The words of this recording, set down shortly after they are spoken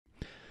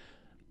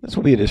This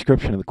will be a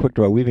description of the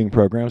Quickdraw weaving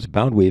program's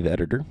Boundweave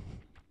editor.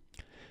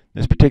 In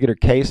this particular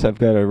case, I've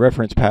got a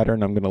reference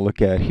pattern I'm going to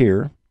look at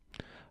here.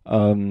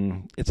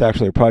 It's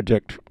actually a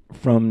project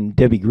from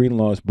Debbie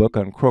Greenlaw's book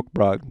on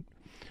Krokbragd.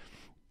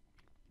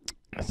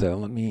 So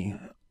let me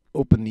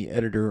open the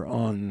editor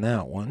on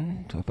that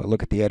one. So if I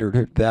look at the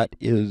editor, that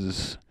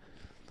is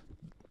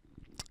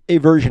a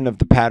version of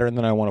the pattern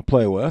that I want to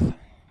play with.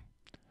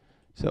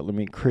 So let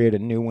me create a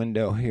new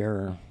window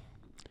here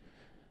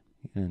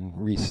and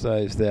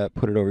resize that,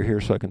 put it over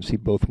here so I can see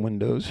both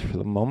windows for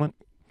the moment.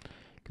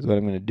 Because what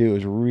I'm going to do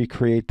is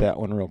recreate that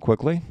one real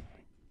quickly.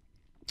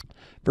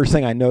 First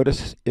thing I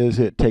notice is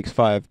it takes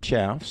 5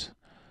 shafts.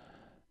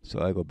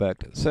 So I go back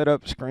to the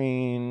setup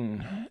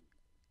screen,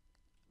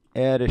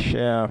 add a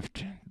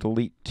shaft,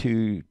 delete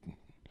 2,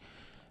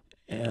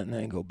 and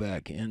then go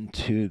back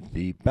into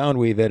the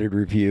Boundweave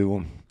editor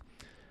view.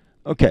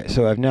 Okay,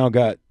 so I've now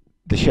got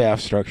the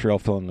shaft structure. I'll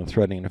fill in the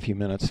threading in a few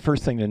minutes.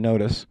 First thing to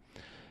notice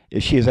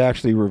is she has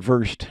actually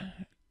reversed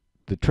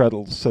the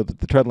treadles so that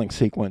the treadling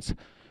sequence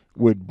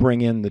would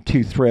bring in the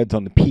 2 threads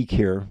on the peak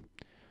here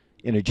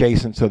in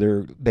adjacent,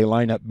 so they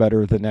line up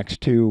better, the next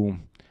 2,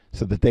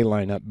 so that they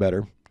line up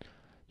better.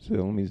 So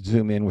let me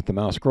zoom in with the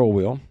mouse scroll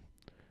wheel.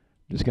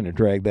 Just going to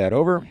drag that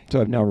over.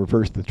 So I've now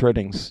reversed the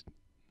threadings,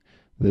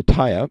 the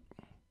tie-up.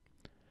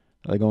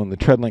 I go in the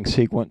treadling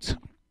sequence.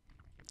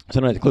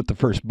 So when I click the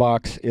first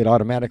box, it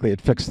automatically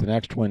had fixed the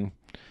next one,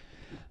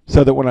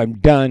 so that when I'm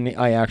done,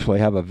 I actually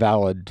have a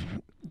valid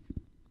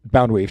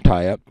Boundweave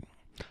tie-up.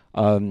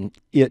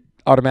 It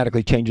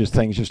automatically changes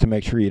things just to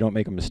make sure you don't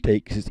make a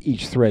mistake, because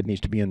each thread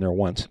needs to be in there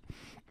once.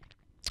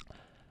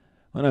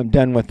 When I'm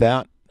done with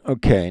that,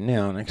 okay,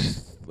 now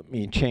next let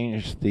me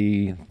change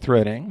the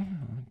threading.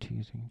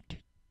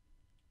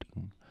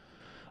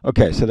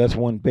 Okay, so that's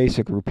one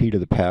basic repeat of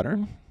the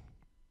pattern.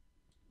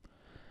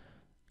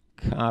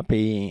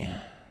 Copy.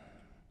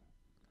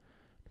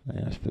 I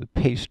ask for the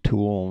paste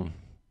tool.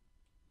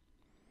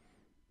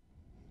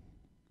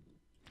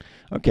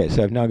 Okay,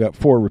 so I've now got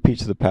 4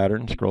 repeats of the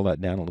pattern. Scroll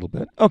that down a little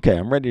bit. Okay,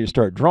 I'm ready to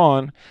start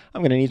drawing.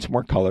 I'm going to need some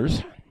more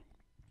colors.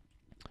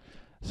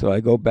 So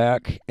I go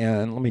back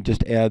and let me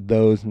just add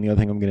those, and the other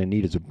thing I'm going to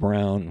need is a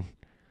brown.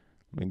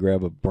 Let me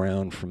grab a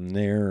brown from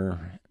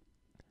there,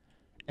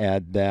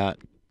 add that.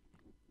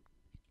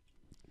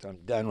 So I'm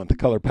done with the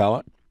color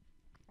palette.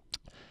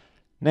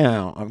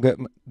 Now, I've got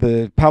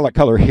the palette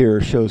color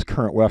here shows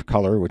current weft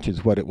color, which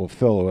is what it will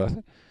fill with.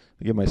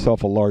 I give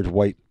myself a large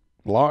white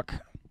block.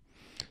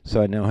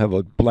 So I now have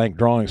a blank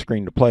drawing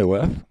screen to play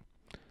with.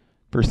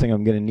 First thing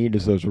I'm going to need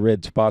is those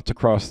red spots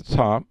across the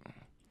top.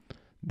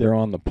 They're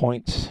on the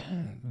points.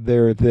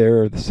 They're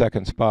there. The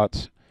second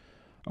spots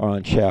are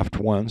on shaft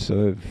 1,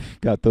 so I've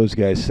got those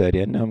guys set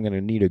in. Now I'm going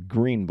to need a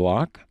green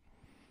block.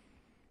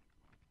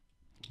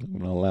 I'm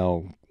going to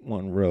allow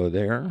 1 row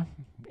there.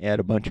 Add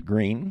a bunch of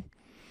green.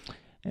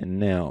 And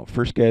now,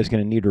 first guy's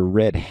going to need a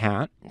red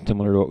hat,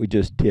 similar to what we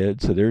just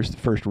did. So there's the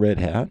first red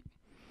hat.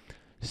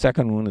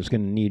 Second one is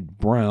going to need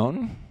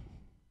brown.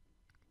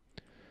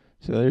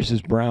 So there's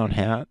his brown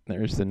hat.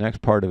 There's the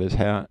next part of his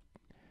hat.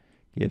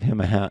 Give him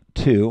a hat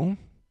too.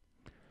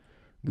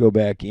 Go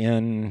back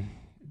in.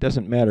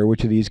 Doesn't matter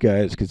which of these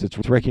guys, because it's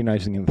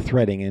recognizing the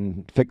threading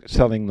and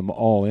setting them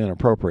all in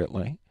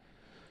appropriately.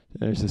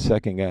 There's the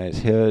second guy's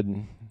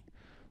head.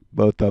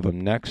 Both of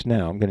them next.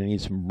 Now I'm going to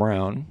need some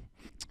brown.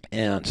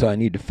 And so I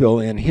need to fill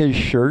in his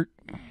shirt.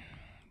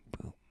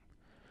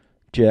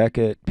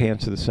 Jacket,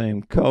 pants are the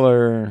same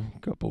color, a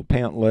couple of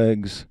pant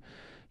legs.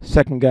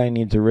 Second guy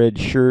needs a red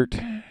shirt.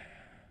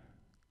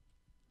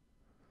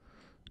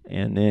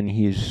 And then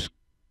he's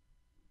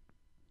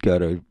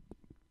got a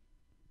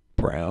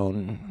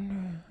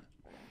brown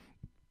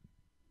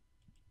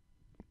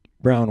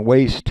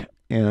waist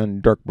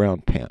and dark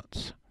brown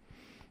pants.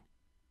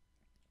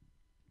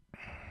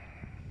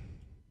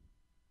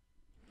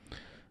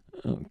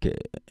 Okay,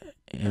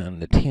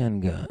 and the tan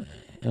guy.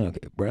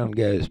 Okay, brown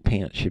guy's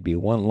pants should be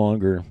 1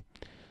 longer.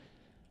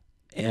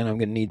 And I'm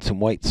going to need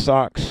some white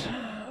socks.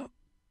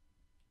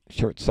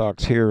 Short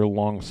socks here,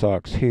 long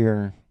socks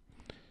here.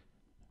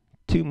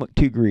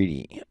 Too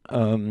greedy.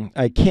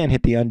 I can't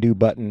hit the undo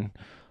button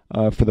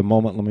for the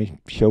moment. Let me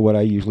show what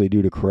I usually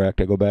do to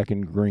correct. I go back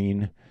in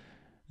green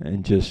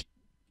and just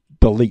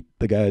delete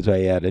the guys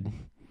I added.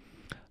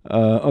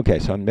 Okay,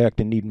 so I'm back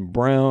to needing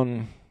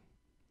brown.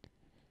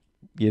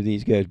 Give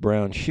these guys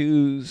brown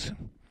shoes.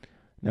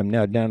 I'm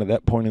now down to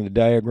that point in the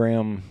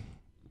diagram.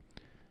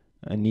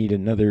 I need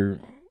another.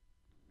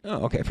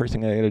 Oh, okay. First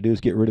thing I got to do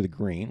is get rid of the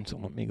green. So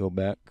let me go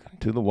back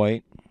to the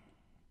white.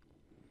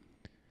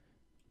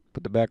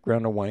 Put the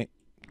background to white.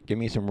 Give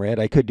me some red.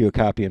 I could do a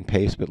copy and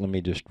paste, but let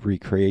me just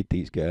recreate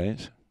these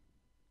guys.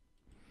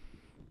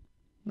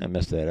 I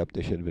messed that up.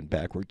 They should have been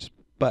backwards,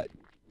 but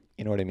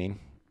you know what I mean.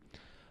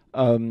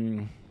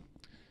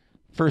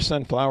 First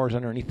sunflowers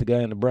underneath the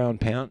guy in the brown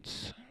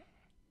pants.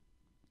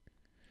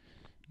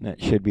 That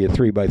should be a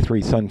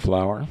 3x3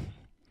 sunflower.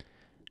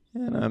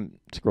 And I'm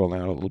scrolling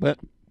out a little bit.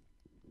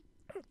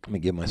 Let me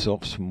give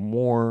myself some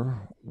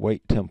more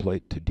white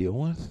template to deal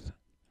with.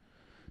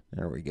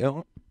 There we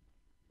go.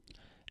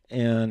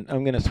 And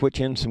I'm going to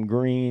switch in some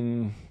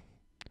green.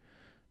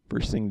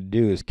 First thing to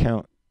do is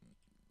count.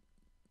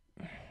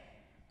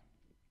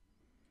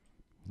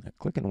 Not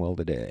clicking well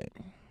today.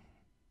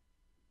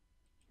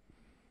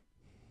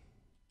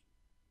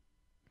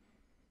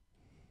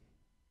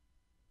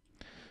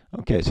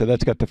 Okay, so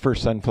that's got the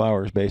first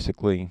sunflowers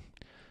basically.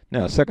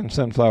 Now, second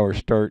sunflowers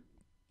start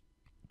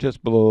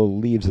just below the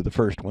leaves of the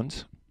first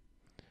ones.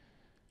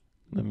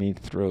 Let me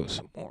throw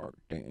some more.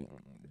 Ding,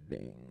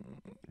 ding,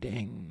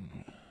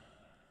 ding.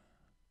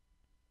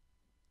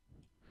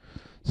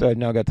 So I've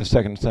now got the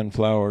second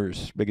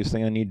sunflowers. Biggest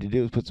thing I need to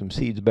do is put some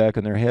seeds back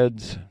in their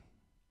heads.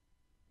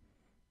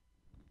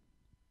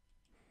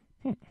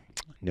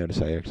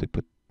 Notice I actually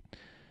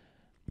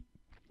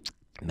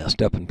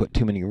messed up and put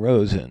too many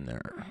rows in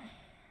there.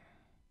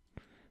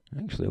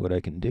 Actually, what I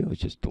can do is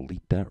just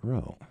delete that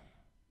row.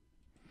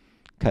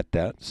 Cut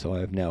that, so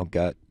I've now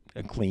got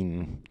a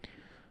clean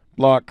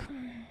block.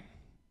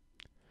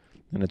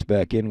 And it's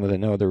back in with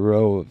another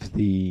row of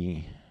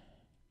the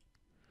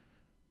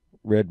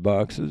red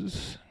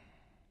boxes.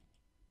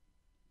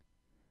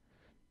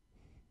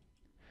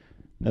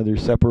 Another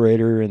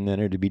separator, and then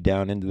it'd be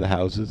down into the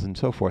houses and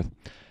so forth.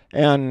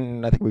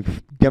 And I think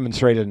we've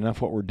demonstrated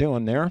enough what we're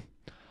doing there.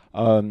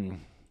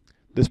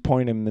 This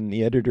point I'm in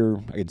the editor.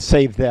 I could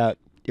save that.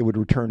 It would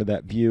return to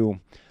that view.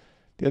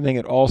 The other thing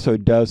it also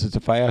does is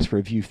if I ask for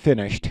a view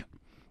finished,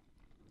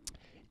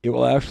 it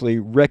will actually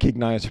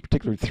recognize a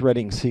particular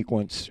threading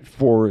sequence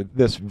for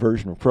this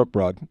version of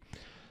Krokbragd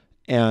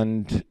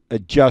and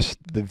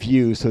adjust the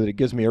view so that it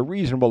gives me a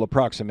reasonable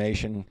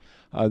approximation.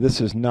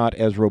 This is not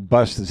as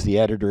robust as the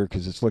editor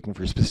because it's looking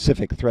for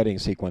specific threading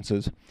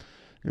sequences.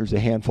 There's a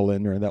handful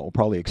in there, and that will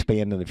probably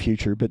expand in the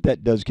future, but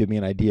that does give me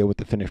an idea what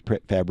the finished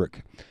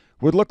fabric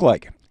would look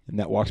like. And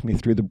that walks me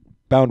through the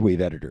Boundweave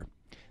editor.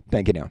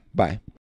 Thank you now. Bye.